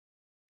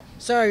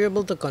Sir, are you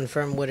able to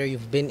confirm whether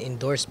you've been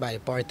endorsed by the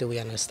party? We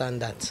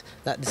understand that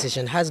that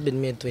decision has been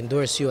made to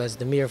endorse you as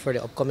the mayor for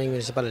the upcoming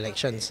municipal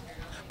elections.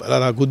 But a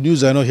lot of good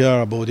news, I don't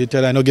hear about it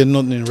yet. I don't get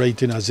nothing in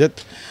writing as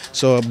yet.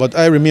 So, but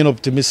I remain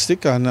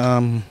optimistic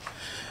and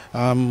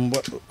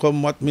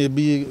come what may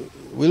be,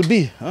 will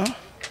be. Huh?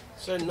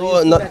 Sir,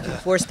 no, not that you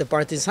forced the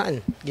party's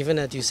hand, given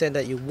that you said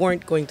that you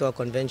weren't going to a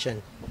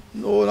convention.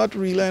 No, not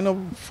really. I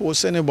don't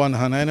force anyone's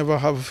hand. I never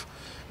have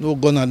no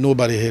gun at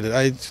nobody head.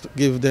 I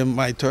give them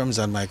my terms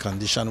and my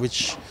condition,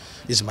 which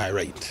is my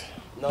right.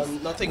 No,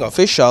 nothing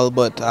official,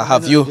 but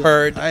have you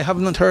heard? I have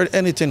not heard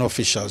anything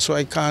official, so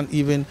I can't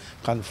even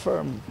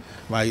confirm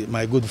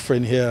my good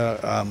friend here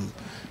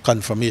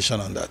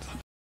confirmation on that.